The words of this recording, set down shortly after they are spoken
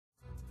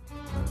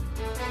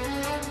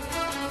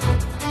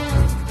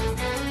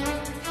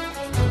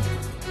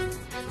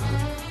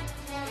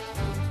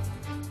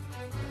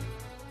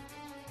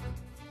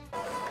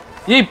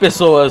E aí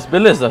pessoas,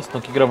 beleza? Estou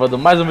aqui gravando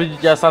mais um vídeo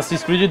de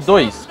Assassin's Creed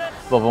 2.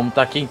 Bom, vamos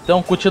estar aqui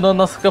então, continuando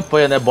nossa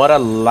campanha, né? Bora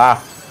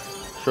lá.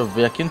 Deixa eu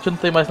ver, aqui a gente não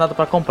tem mais nada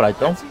pra comprar,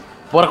 então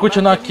bora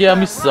continuar aqui a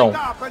missão.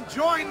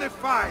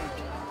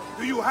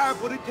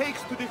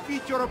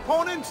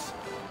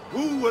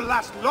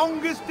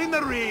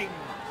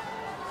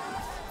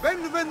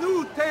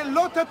 Benvenute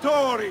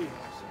lottatori.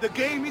 The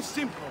game is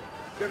simple.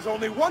 There's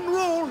only one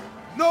rule,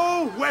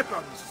 no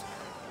weapons.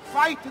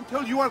 Fight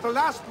until you are the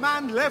last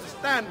man left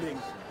standing.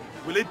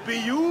 Will it be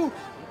you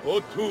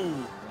or two?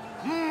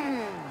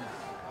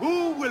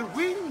 Who will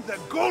win the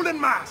Golden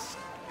Mask?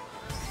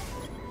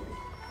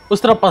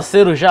 Os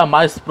trapaceiros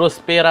jamais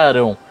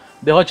prosperarão.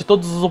 Derrote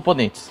todos os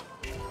oponentes.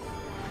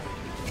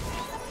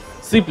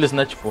 Simples,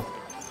 né? Tipo,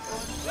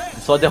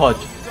 só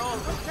derrote.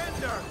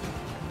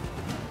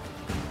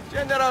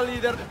 General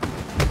Leader.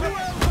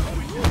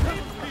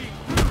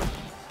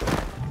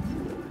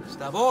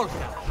 Stavolta.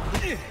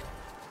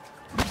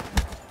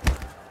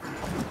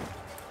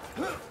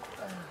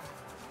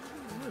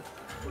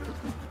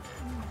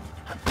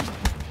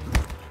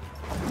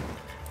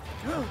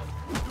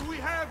 Do we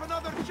have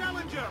another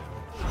challenger?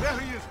 There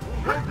he is.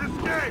 Don't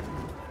escape.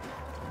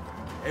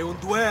 È un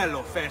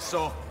duello,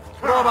 Fesso.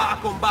 Prova a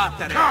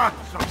combattere.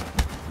 Cazzo!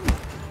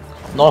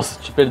 Nossa,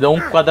 te perdeu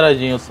um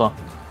quadradinho só.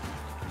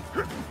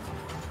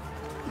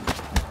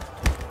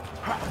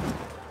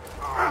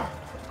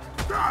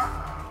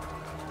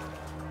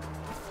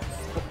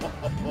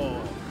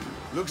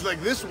 Looks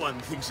like this one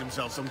thinks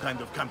himself some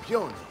kind of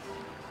campione.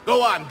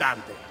 Go on,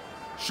 Dante.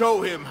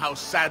 Show him how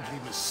sadly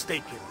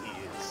mistaken he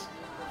is.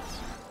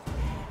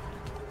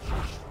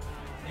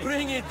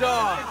 Bring it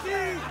on.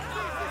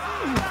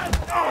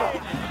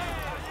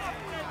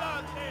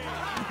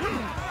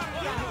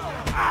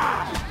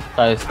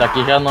 Tá, esse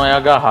daqui já não é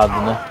agarrado,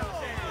 né?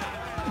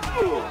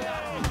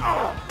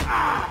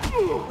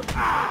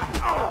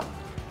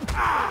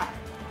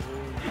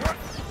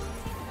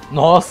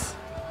 Nossa!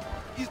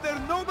 Is there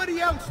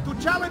nobody else to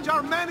challenge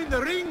our man in the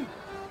ring?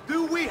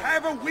 Do we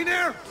have a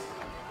winner?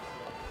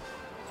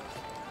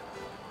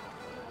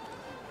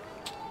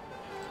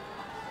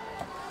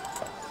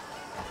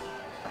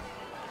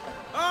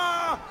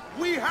 Ah,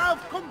 we have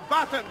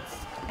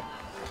combatants.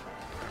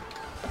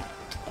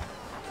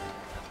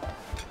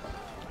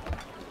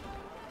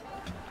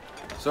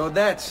 So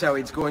that's how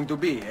it's going to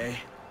be, eh?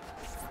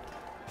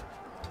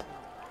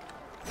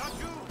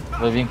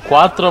 Vai vir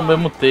 4 ao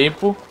mesmo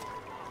tempo,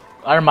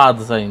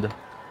 armados ainda.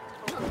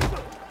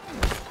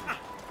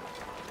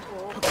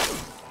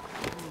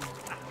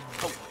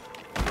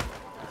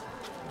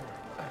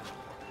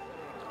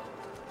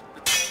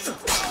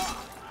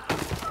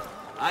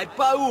 Hai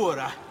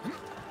paura?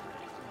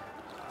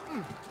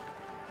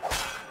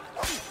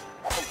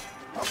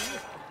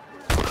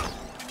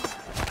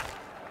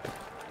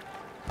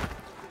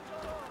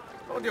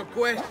 Odio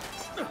questo.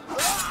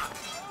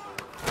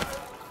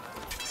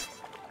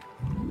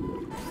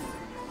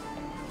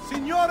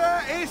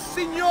 Signore e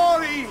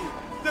signori,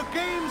 the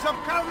games of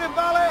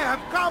Carnevale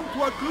have come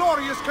to a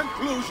glorious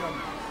conclusion.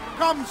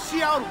 Come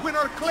see our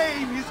winner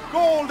claim his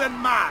golden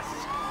mask.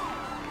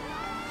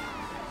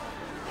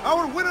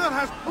 Our winner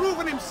has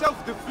proven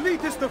himself the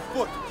fleetest of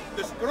foot,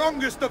 the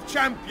strongest of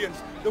champions,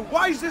 the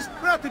wisest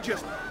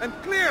strategist, and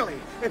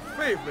clearly a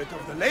favorite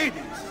of the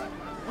ladies.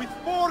 With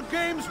 4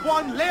 games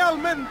won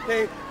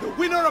lealmente, the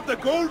winner of the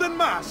Golden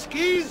Mask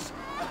is...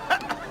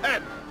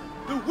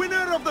 the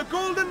winner of the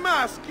Golden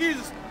Mask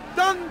is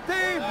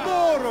Dante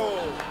Moro.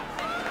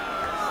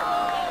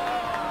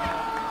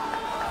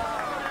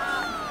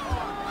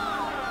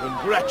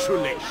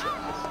 Congratulations.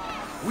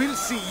 We'll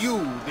see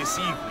you this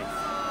evening.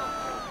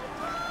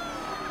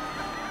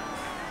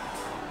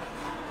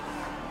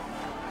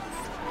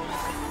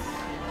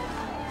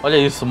 Olha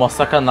isso, uma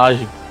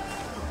sacanagem.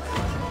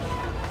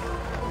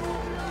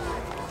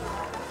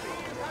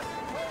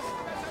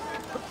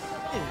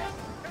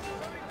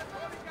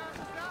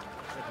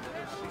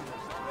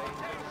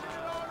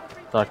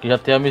 Tá, aqui já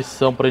tem a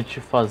missão pra gente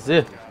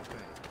fazer.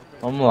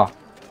 Vamos lá.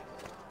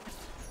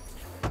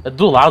 É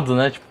do lado,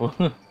 né? Tipo.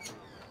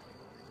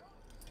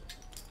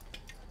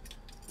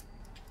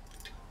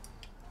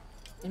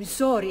 I'm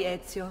sorry,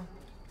 Ezio.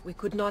 We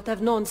could not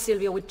have known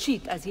Silvio would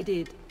cheat as he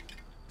did.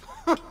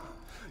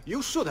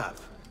 You should have.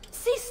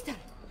 Sister!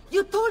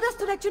 You told us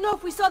to let you know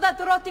if we saw that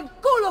rotten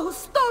culo who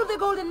stole the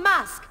golden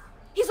mask!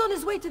 He's on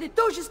his way to the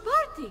Doge's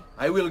party!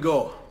 I will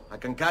go. I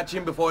can catch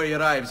him before he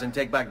arrives and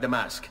take back the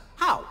mask.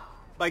 How?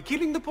 By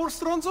killing the poor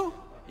Stronzo?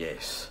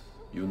 Yes.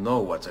 You know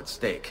what's at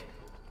stake.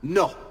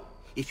 No.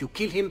 If you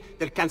kill him,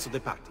 they'll cancel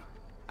the party.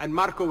 And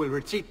Marco will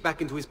retreat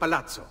back into his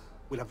palazzo.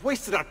 We'll have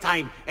wasted our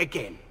time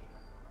again.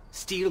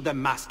 Steal the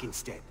mask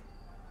instead.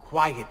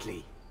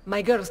 Quietly.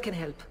 My girls can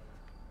help.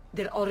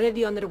 They're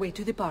already on their way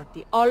to the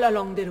party, all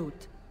along the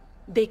route.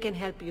 They can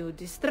help you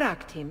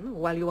distract him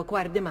while you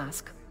acquire the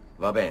mask.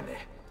 Va bene.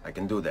 I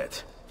can do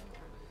that.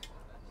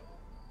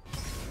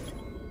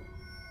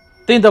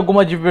 Tendo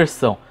alguma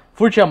diversão.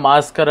 Furte a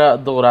máscara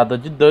dourada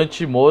de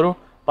Dante Moro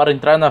para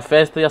entrar na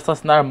festa e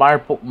assassinar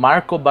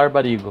Marco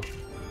Barbarigo.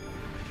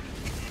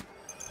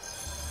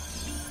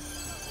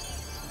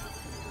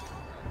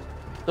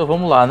 Então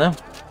vamos lá, né?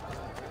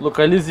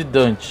 Localize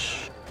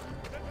Dante.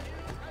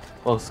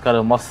 Pô, os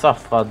caras mó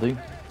safado, hein?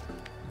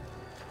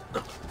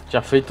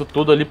 Tinha feito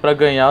tudo ali pra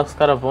ganhar, os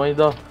caras vão e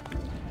ainda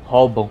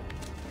roubam.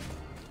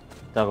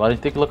 Então agora a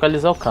gente tem que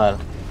localizar o cara.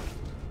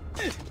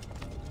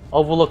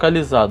 Alvo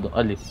localizado,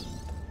 ali.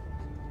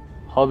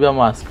 Roube a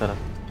máscara.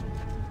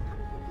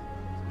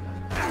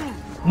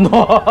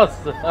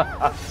 Nossa!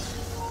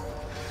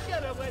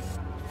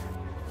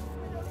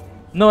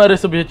 Não era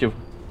esse o objetivo.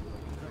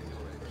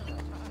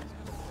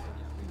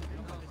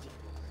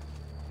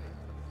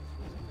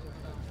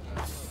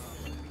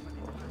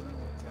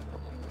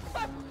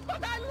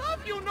 But I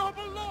love you,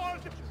 noble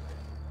lord!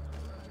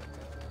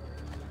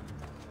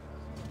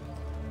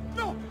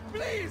 No,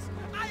 please!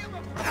 I am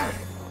a...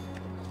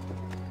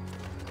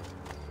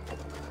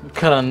 O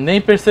cara nem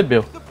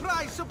percebeu. The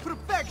price of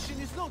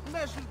perfection is not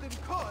measured in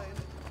coin.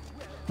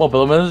 Bom,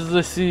 pelo menos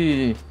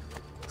esse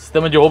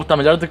sistema de roubo tá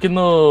melhor do que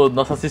no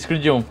Assassin's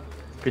Creed 1.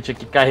 Que tinha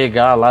que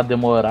carregar lá,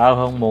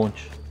 demorava um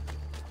monte.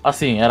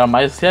 Assim, era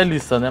mais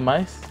realista, né?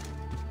 Mas...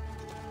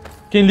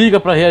 quem liga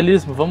pra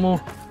realismo? Vamos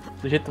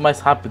do jeito mais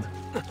rápido.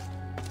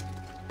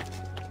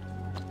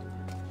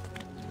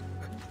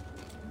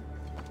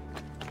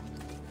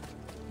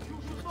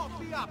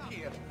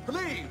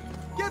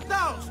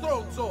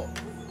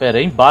 Pera,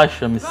 é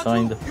embaixo a missão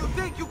ainda.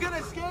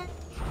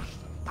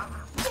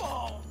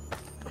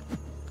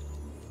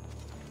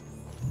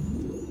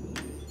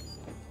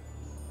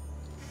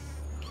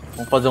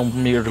 Vamos fazer um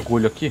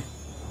mergulho aqui.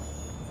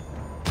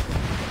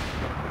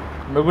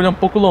 O mergulho é um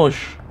pouco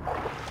longe.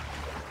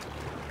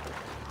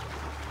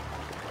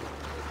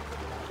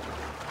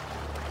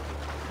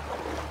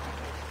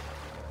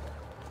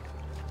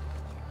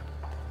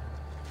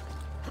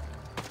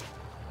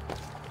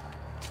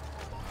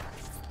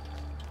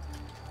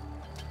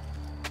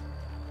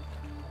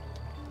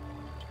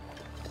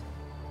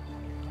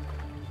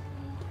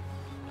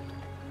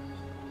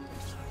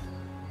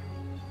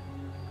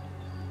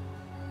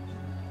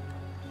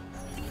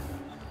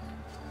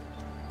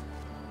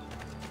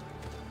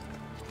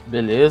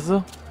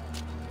 Beleza.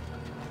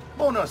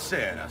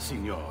 Buonasera,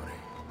 signore.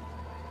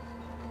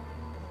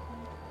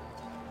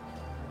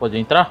 Pode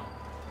entrar?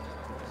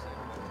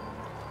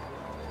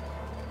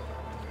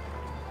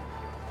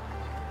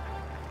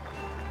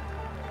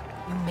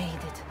 You made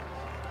it.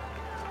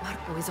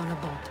 Marco is on a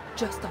boat,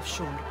 just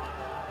offshore.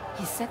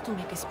 He's set to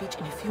make a speech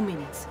in a few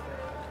minutes.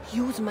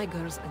 Use my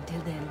girls until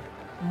then.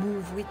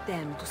 Move with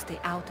them to stay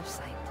out of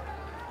sight.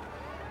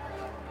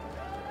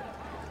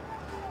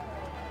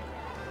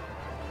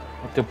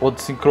 Tem um ponto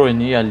de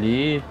sincronia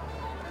ali.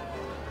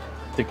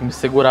 Tem que me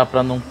segurar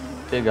pra não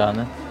pegar,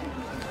 né?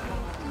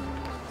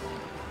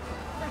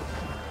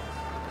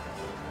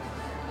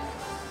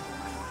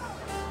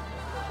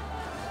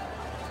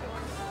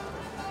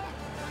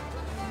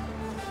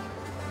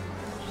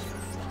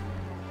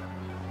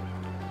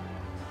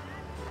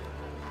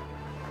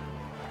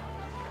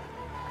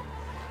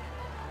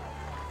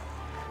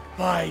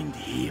 Find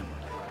him.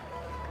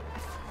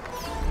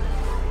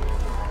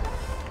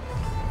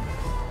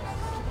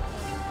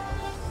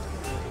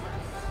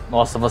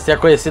 Nossa, você é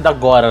conhecido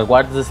agora.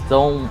 Guardas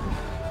estão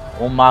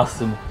ao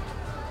máximo.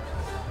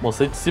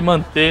 Você de se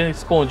manter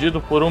escondido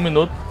por 1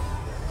 minuto.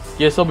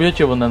 Que esse é o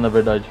objetivo, né? Na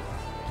verdade.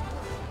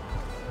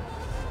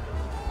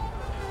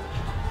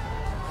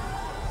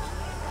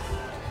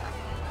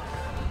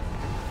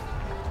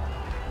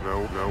 Now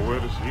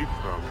where is he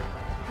from?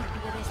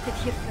 Be arrested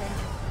here, friend.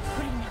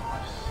 Hurry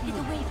now. Get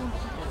away from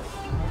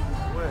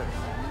here. Where?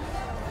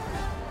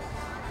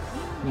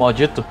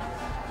 Maldito.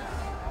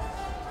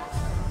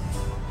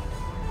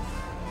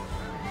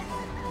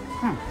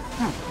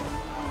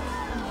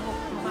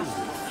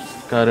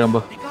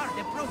 Caramba.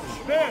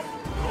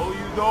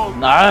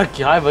 Ah,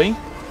 que raiva, hein?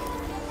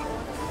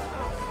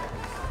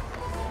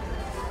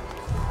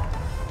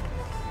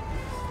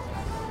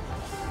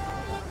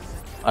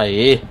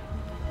 Aê.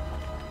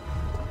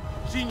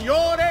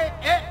 Signore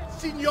e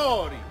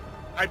signori,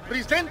 I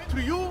present to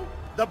you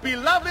the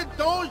beloved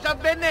Doge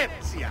of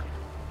Venezia.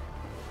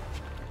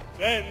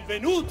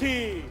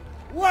 Benvenuti!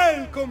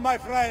 Welcome, my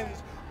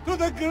friends, to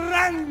the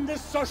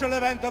grandest social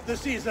event of the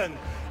season.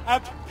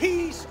 At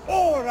peace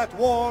or at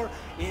war,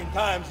 in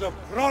times of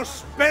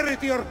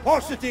prosperity or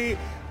paucity,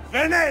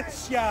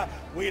 Venezia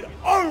will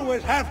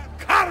always have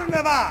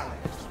carnival!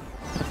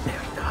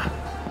 Merda.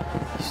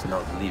 He's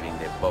not leaving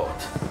the boat.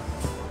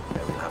 I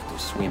will have to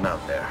swim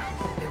out there.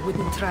 I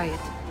wouldn't try it.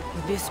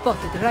 You'll be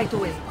spotted right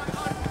away.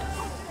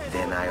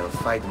 Then I'll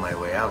fight my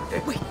way out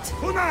there. Wait!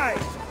 Tonight,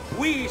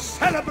 we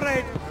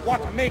celebrate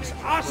what makes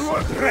us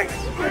great!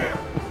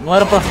 Não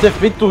era pra ter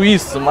feito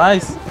isso,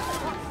 mas...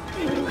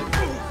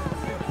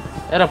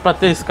 era pra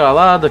ter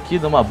escalado aqui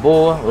numa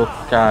boa.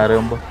 Oh,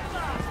 caramba.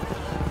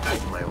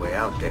 Fight my way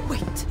out there.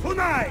 Wait!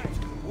 Tonight,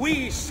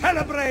 we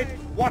celebrate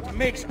what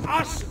makes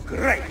us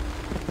great!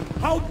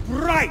 How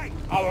bright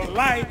our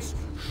lights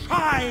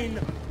shine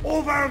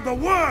over the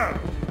world!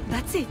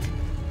 That's it!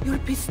 Your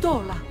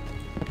pistola!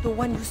 The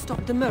one you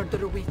stopped the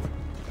murderer with.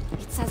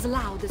 It's as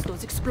loud as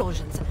those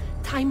explosions.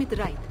 Time it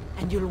right,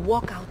 and you'll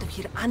walk out of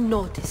here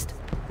unnoticed.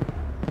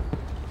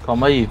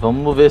 Calma aí,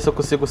 vamos ver se eu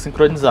consigo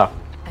sincronizar.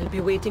 I'll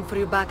be waiting for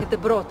you back at the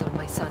brothel,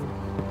 my son.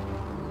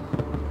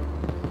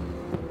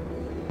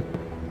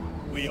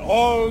 We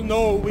all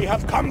know we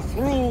have come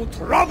through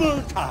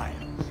troubled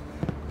times,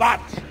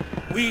 but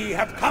we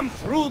have come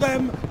through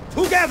them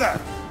together,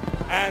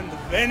 and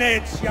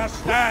Venezia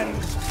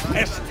stands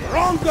a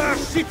stronger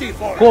city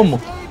for it. Como?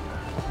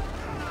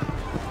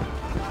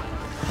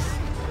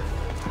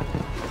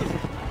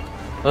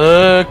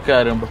 Ah,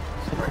 caramba.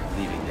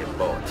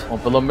 Bom,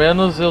 pelo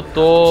menos eu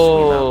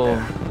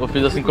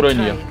fiz a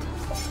sincronia.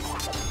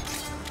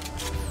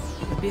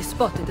 Be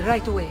spotted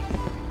right away.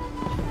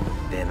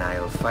 Then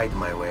I'll fight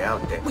my way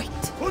out there. Wait.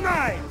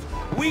 Tonight,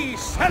 we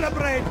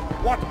celebrate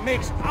what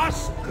makes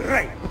us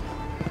great.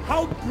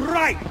 How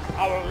bright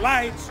our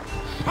lights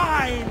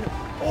shine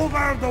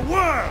over the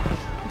world.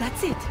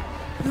 That's it.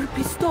 Your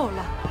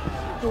pistola.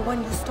 The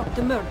one you stopped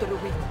the murderer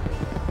with.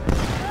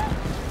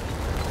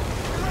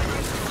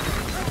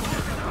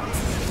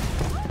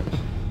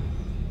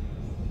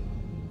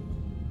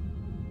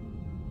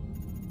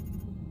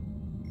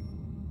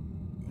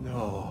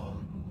 No.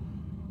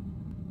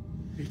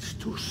 It's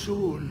too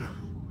soon.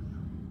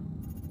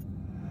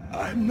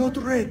 I'm not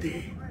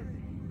ready.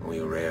 We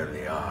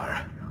rarely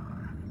are.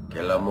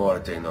 Che la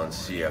morte non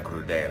sia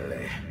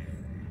crudele.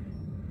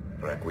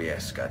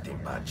 Requiescat in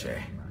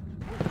pace.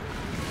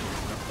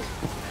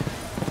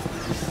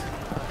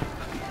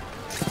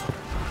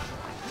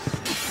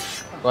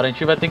 Agora a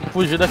gente vai ter que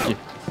fugir daqui.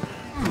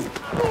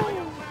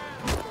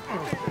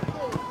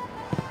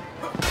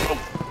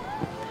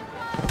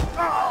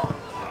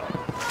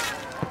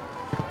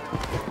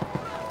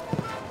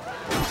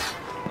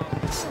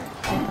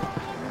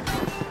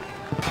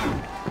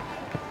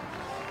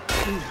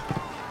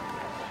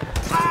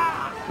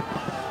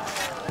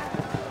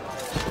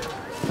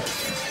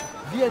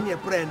 Vieni a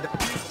prendere.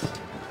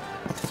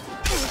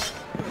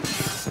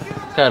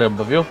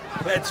 Caramba, viu?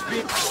 Let's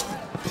be...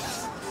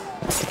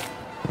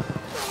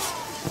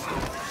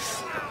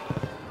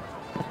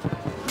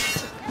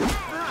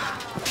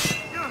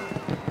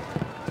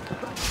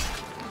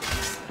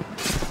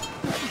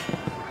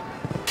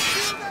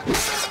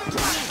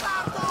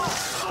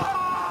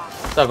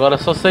 Agora é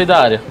só sair da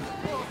área.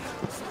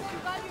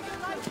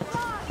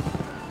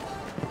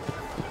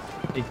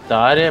 Eita,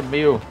 a área é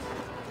meio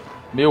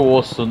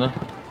osso, né?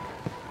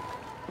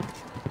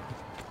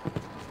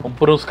 Vamos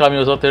por uns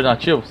caminhos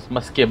alternativos,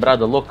 umas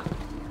quebrada louca.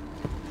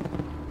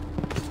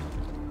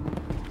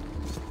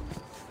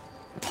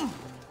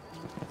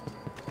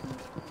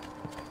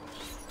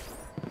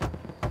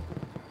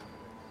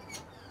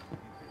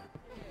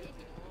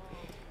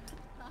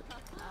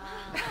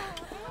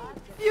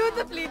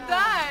 Beautifully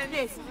done!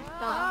 Yes.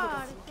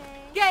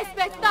 Che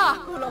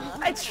spettacolo!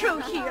 A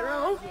true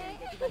hero!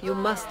 You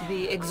must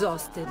be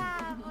exhausted.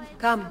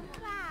 Come,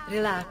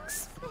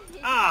 relax.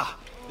 Ah,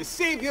 the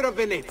savior of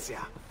Venezia.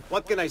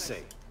 What can I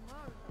say?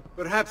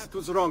 Perhaps it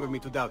was wrong of me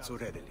to doubt so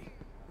readily.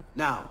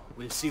 Now,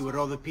 we'll see where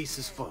all the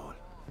pieces fall.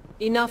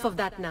 Enough of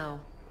that now.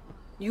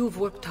 You've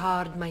worked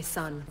hard, my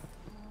son.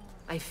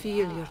 I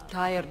feel your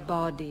tired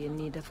body in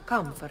need of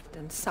comfort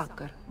and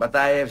succor. But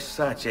I have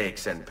such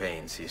aches and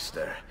pains,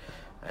 sister.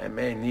 I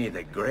may need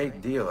a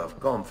great deal of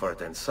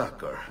comfort and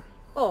succor.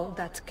 Oh,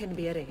 that can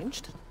be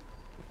arranged.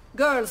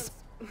 Girls.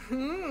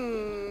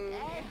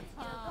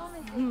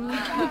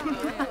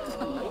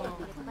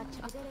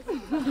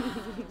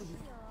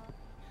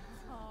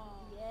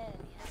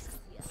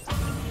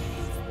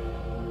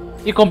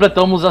 E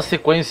completamos a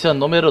sequência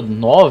número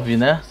 9,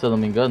 né? Se eu não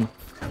me engano.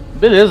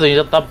 Beleza, a gente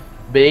já tá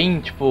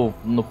bem, tipo,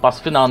 no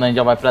passo final, né? A gente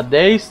já vai pra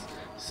 10.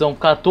 São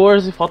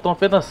 14, faltam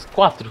apenas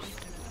 4.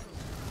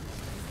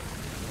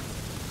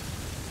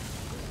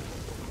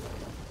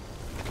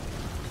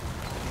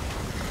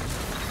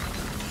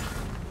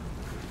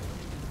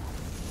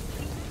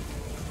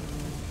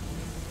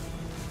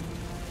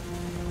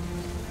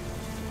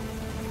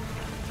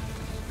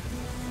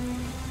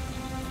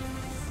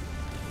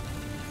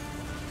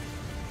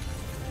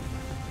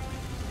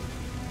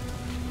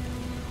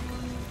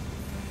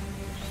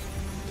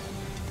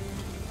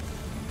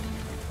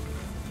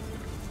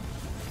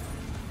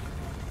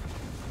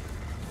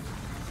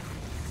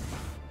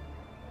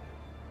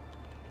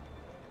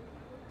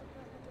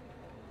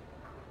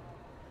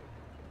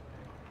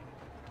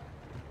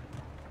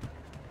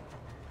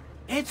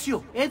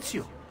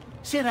 Ezio,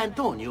 Ser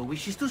Antonio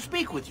wishes to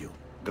speak with you.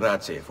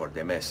 Grazie for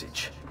the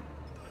message.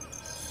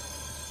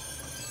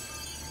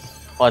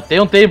 Ó, tem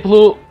um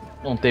templo,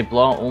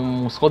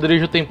 um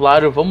esconderijo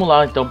templário. Vamos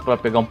lá então pra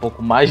pegar um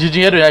pouco mais de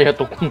dinheiro. Já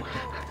tô com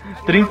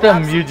 30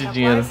 mil de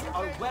dinheiro.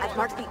 I've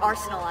marked the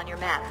arsenal on your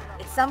map.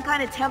 It's some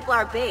kind of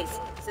Templar base,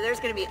 so there's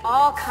gonna be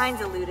all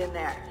kinds of loot in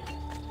there.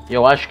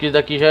 Eu acho que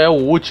daqui já é o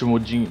último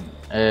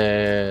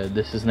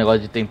desses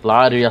negócios de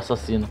templário e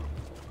assassino.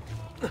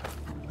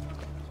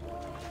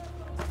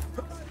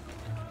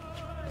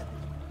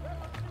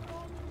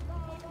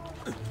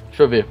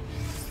 Deixa eu ver.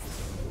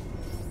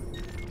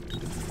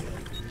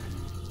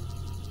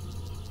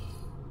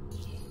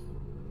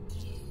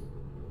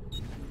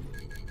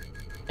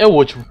 é o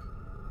último.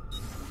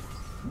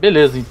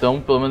 Beleza,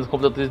 então, pelo menos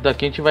completando isso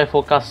daqui, a gente vai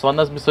focar só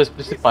nas missões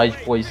principais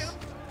depois.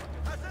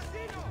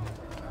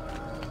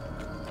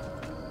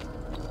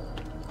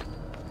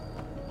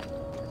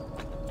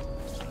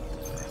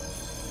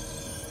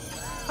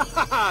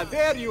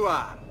 There you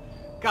are!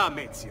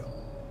 Come, Ezio.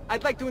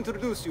 I'd like to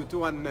introduce you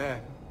to an,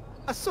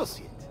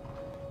 associate.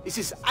 This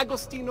is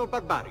Agostino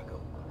Barbarigo,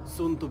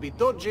 soon to be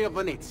Doge of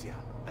Venezia,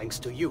 thanks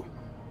to you.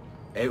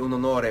 È un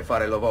onore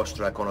fare la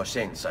vostra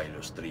conoscenza,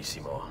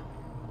 illustrissimo.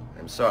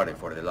 I'm sorry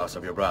for the loss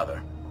of your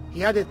brother.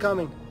 He had it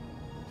coming.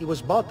 He was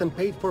bought and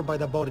paid for by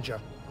the Borgia.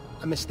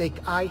 A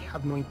mistake I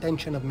have no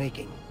intention of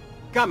making.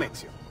 Come,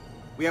 Ezio.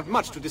 We have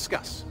much to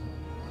discuss.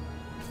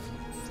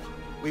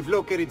 We've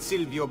located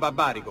Silvio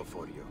Barbarigo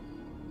for you.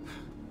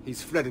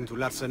 He's fled into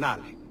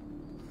l'Arsenale.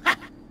 Ha!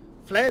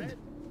 Fled?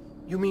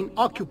 You mean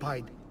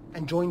occupied,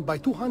 and joined by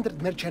 200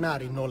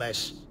 mercenari, no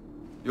less.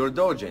 You're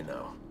Doge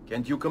now.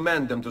 Can't you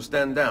command them to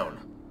stand down?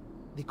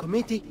 The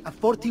committee of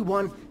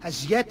 41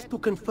 has yet to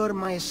confirm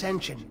my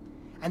ascension.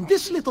 And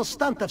this little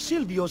stunt of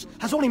Silvio's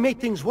has only made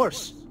things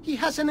worse. He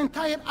has an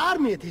entire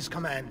army at his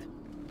command.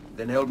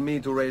 Then help me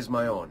to raise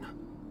my own.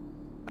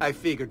 I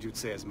figured you'd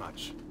say as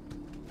much.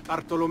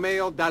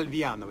 Bartolomeo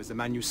d'Alviano is the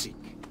man you seek.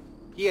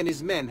 He and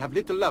his men have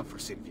little love for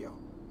Silvio.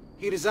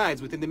 He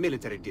resides within the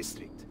military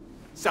district,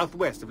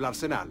 southwest of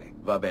l'Arsenale.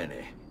 Va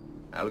bene.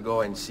 I'll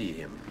go and see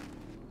him.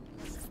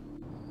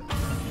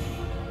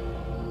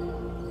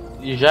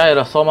 E já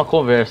era só uma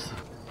conversa.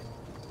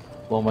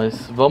 Bom,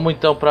 mas vamos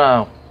então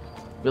pra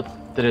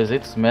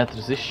 300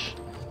 metros, ixi.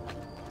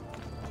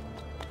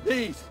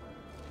 Please,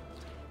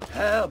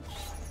 help!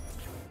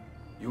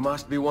 You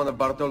must be one of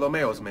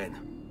Bartolomeo's men.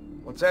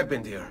 What's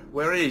happened here?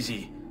 Where is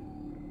he?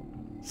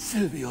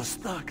 Silvio's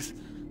thugs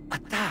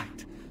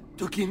attacked,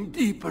 took him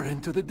deeper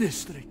into the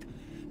district.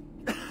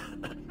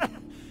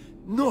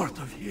 North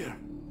of here.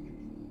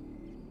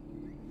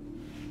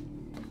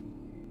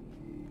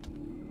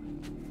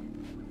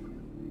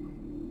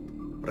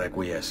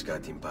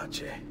 Requiescat in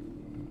pace.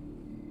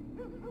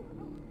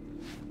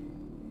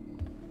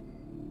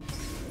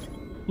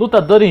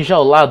 Lutador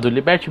enjaulado,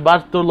 liberte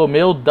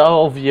Bartolomeu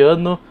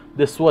d'Alviano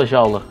de sua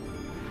jaula.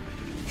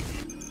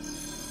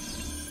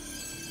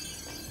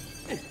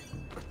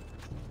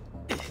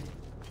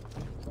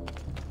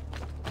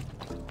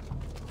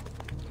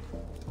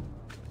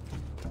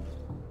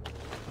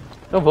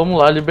 Então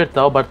vamos lá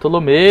libertar o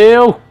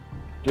Bartolomeu.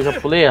 Eu já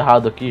pulei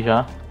errado aqui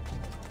já.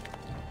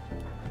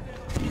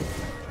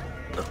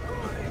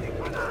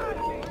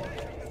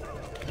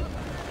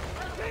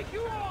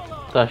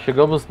 Tá,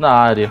 chegamos na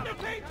área.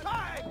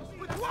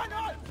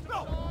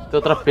 Tem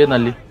outra pena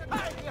ali.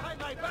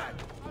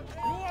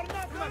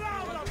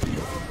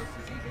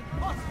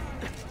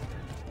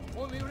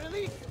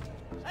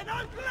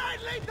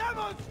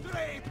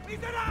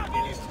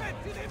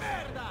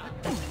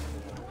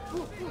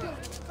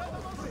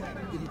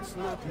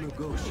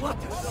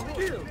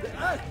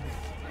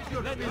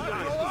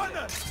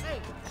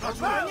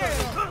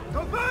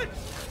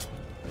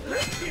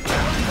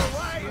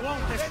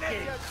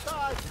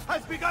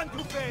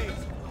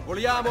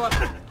 Vogliamo...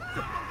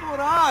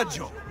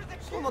 Coraggio!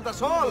 Sono da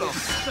solo!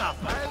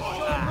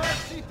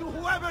 Mercy to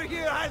whoever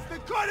here has the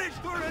courage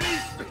to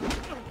release me!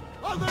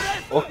 All the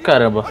rest Oh,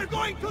 caramba! are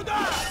going to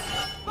die!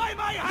 By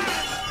my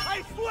hand,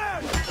 I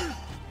swear!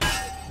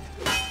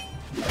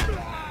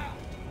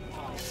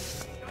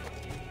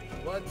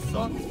 What's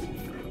up?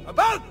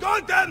 About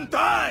goddamn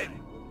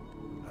time!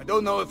 I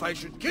don't know if I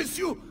should kiss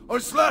you or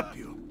slap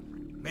you.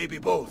 Maybe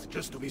both,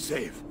 just to be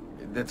safe.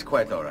 That's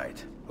quite all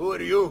right. Who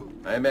are you?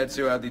 I'm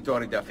Ezio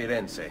Auditore da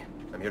Firenze.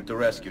 I'm here to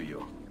rescue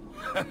you.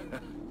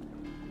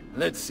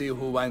 Let's see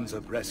who winds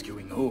up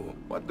rescuing who.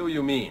 What do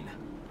you mean?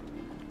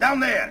 Down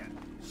there!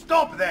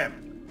 Stop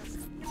them!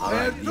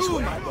 Alright, this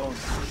way.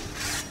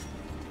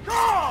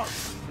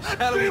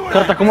 O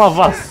cara tá com uma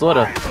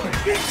vassoura.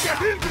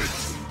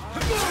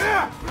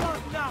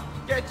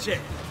 Get you!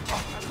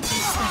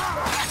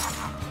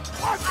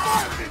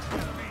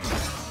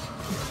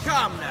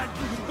 Come now,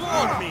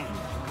 warn me!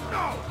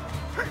 No!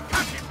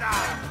 Cut him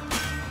down!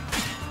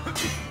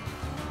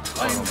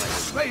 I'm in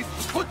space!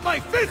 Put my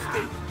fist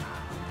in!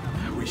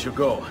 We should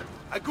go.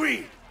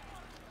 Agreed.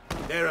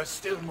 There are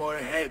still more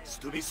heads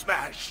to be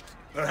smashed.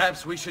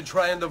 Perhaps we should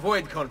try and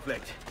avoid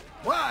conflict.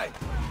 Why?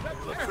 Are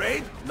you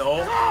afraid?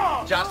 No,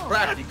 just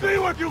practical. See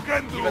what you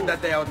can do! Given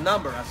that they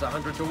outnumber us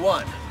 100 to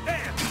 1.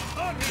 There!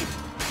 On me!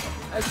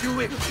 As you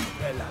wish,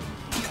 Bella.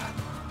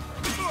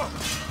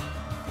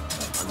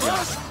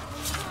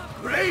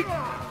 Great!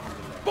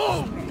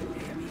 Boom!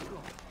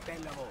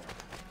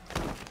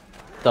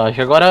 Tá, acho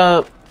que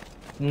agora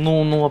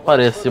não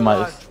aparece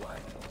mais.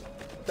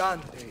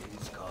 Dante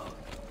is called.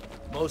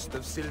 Most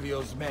of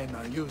Silvio's men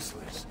are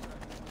useless,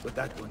 but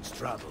that one's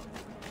trouble.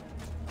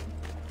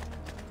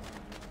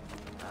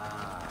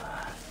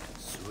 Ah,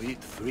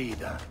 sweet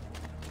Frida.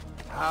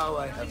 How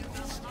I have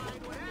missed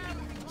you.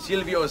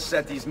 Silvio has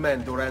set his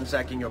men to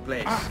ransacking your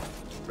place.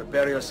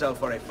 Prepare yourself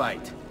for a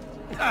fight.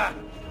 Ah,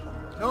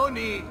 no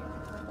need.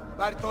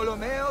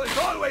 Bartolomeo is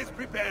always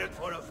prepared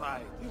for a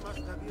fight. You must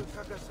have your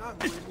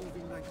Kagasangue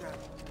moving like that.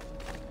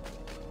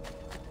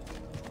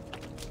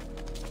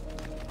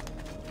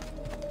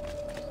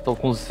 Estou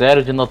com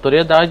 0 de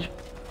notoriedade.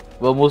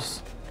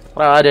 Vamos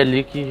para a área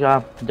ali que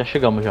já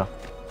chegamos já.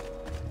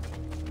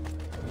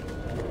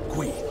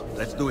 Quick,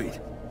 let's do it.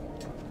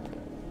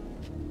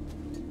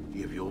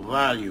 If you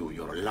value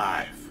your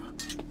life,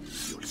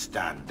 you'll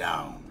stand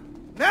down.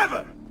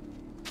 Never!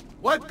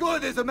 What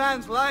good is a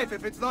man's life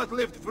if it's not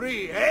lived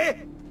free,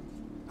 eh?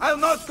 I'll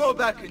not go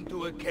back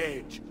into a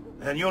cage.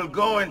 Then you'll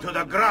go into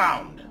the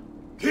ground.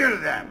 Kill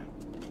them.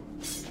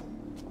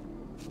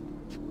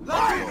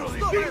 Finally,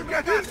 he'll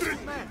get angry.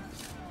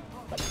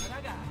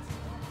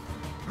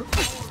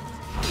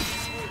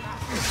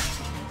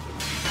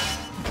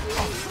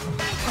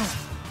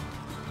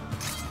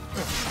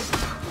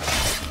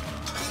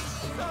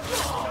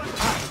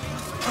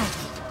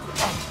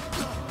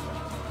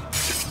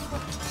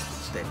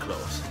 Stay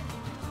close.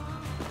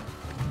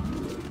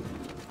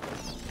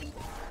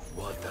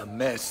 What a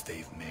mess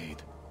they've made.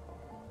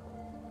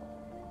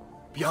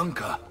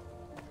 Bianca,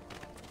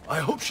 I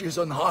hope she is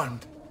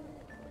unharmed.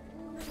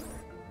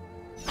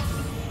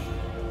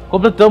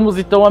 Completamos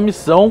então a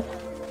missão.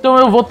 Então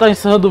eu vou estar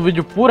encerrando o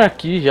vídeo por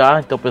aqui já.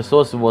 Então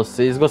pessoas, se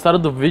vocês gostaram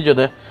do vídeo,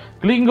 né,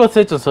 clique em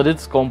gostei, seus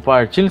favoritos,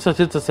 compartilhem suas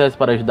redes sociais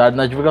para ajudar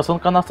na divulgação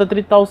do canal, etc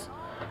e tal.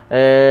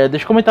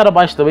 Deixe um comentário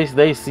abaixo também,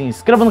 se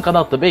inscreva no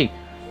canal também.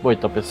 Bom,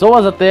 então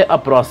pessoas, até a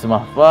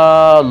próxima.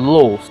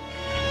 Falou!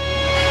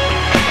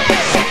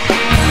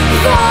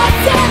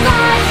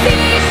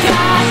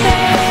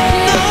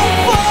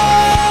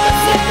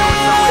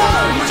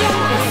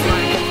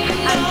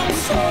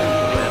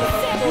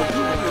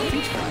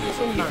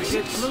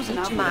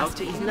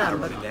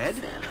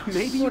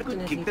 Maybe you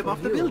could kick them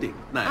off the building.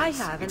 Nice.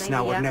 I have an idea. It's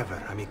now or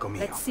never, amigo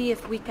mio. Let's see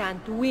if we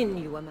can't win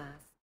you a match.